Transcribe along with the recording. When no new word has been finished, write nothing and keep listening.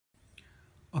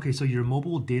Okay, so your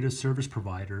mobile data service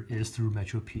provider is through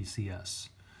Metropcs.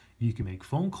 You can make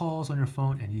phone calls on your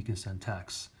phone and you can send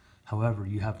texts. However,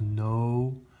 you have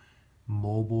no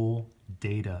mobile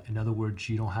data. In other words,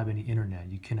 you don't have any internet.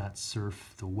 You cannot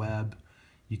surf the web.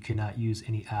 You cannot use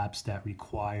any apps that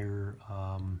require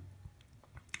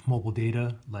mobile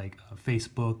data like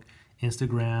Facebook,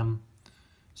 Instagram.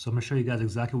 So I'm going to show you guys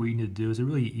exactly what you need to do. It's a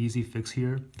really easy fix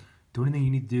here. The only thing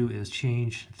you need to do is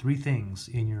change three things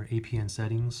in your APN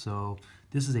settings. So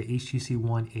this is a HTC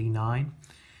One A9,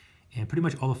 and pretty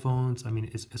much all the phones, I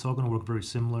mean, it's all going to work very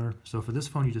similar. So for this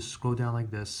phone, you just scroll down like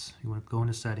this. You want to go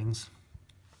into settings.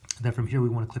 And then from here, we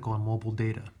want to click on mobile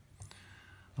data.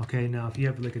 Okay, now if you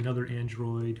have like another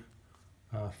Android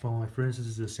phone, like for instance,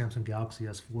 this is a Samsung Galaxy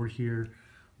S4 here.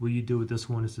 What you do with this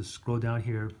one is to scroll down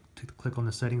here, to click on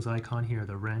the settings icon here,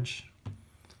 the wrench.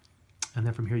 And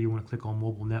then from here, you want to click on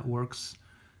mobile networks.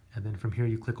 And then from here,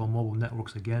 you click on mobile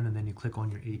networks again, and then you click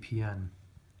on your APN.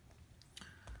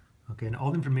 Okay, and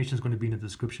all the information is going to be in the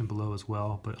description below as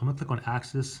well. But I'm going to click on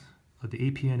access. The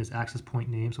APN is access point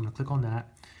name, so I'm going to click on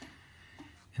that.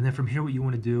 And then from here, what you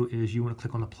want to do is you want to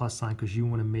click on the plus sign because you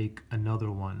want to make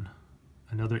another one,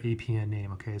 another APN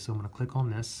name. Okay, so I'm going to click on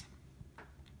this.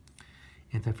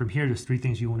 And then from here, there's three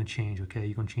things you want to change. Okay,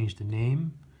 you're going to change the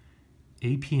name,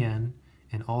 APN,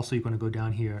 and also you're going to go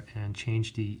down here and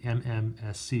change the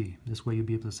MMSC. This way you'll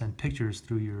be able to send pictures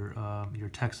through your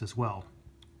text as well.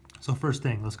 So first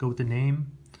thing, let's go with the name.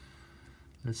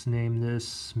 Let's name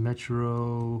this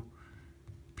Metro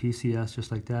PCS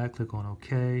just like that. Click on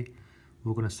OK.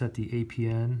 We're going to set the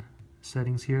APN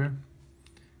settings here.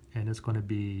 And it's going to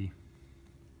be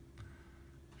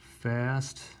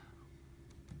fast.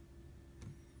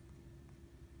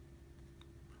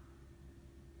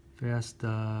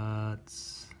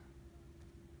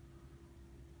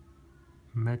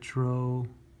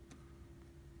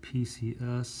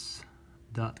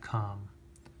 Metropcs.com.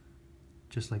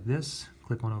 Just like this.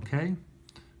 Click on OK.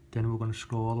 Then we're going to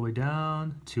scroll all the way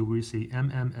down to where you see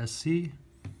MMSC.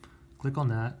 Click on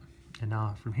that. And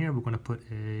now from here we're going to put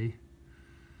a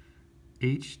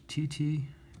HTTP :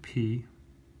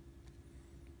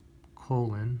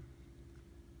 //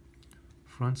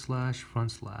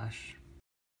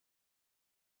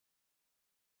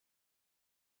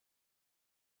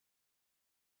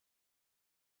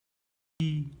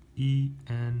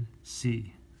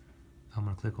 ENC. I'm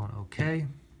going to click on OK.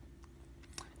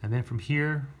 And then from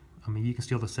here, I mean, you can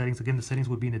see all the settings. Again, the settings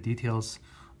would be in the details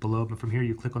below, but from here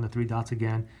you click on the three dots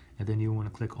again, and then you want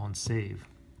to click on save.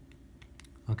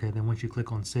 Okay, then once you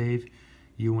click on save,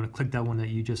 you want to click that one that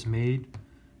you just made,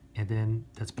 and then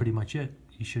that's pretty much it.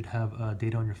 You should have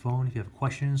data on your phone. If you have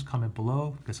questions, comment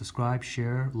below. You can subscribe,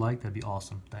 share, like. That'd be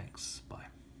awesome. Thanks. Bye.